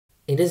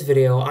In this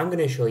video, I'm going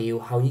to show you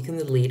how you can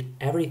delete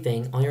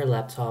everything on your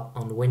laptop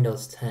on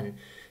Windows 10.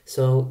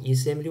 So you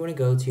simply want to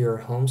go to your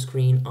home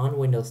screen on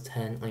Windows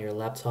 10 on your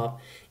laptop,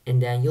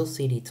 and then you'll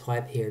see the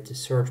type here to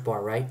search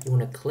bar, right? You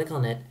want to click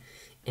on it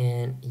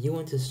and you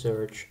want to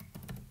search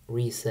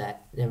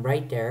reset. Then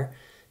right there,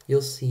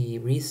 you'll see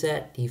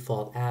reset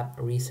default app,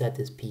 reset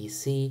this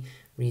PC,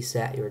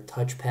 reset your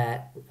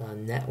touchpad,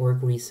 network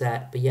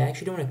reset, but you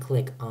actually don't want to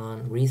click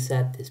on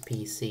reset this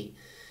PC.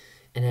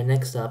 And then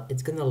next up,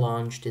 it's going to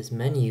launch this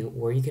menu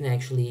where you can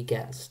actually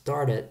get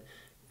started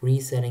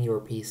resetting your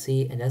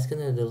PC, and that's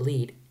going to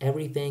delete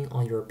everything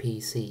on your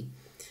PC.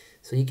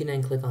 So you can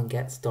then click on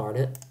get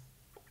started.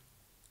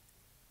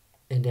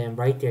 And then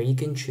right there, you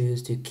can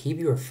choose to keep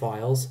your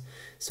files.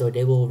 So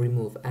they will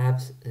remove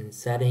apps and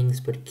settings,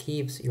 but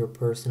keeps your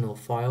personal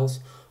files.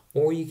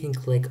 Or you can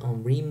click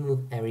on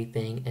remove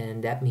everything,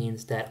 and that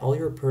means that all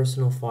your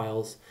personal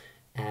files,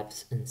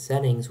 apps, and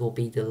settings will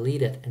be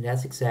deleted. And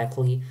that's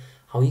exactly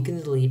how you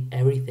can delete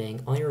everything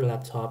on your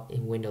laptop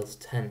in Windows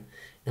 10.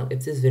 Now,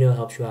 if this video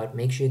helps you out,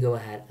 make sure you go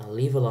ahead and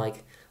leave a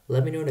like.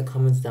 Let me know in the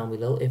comments down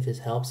below if this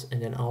helps,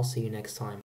 and then I'll see you next time.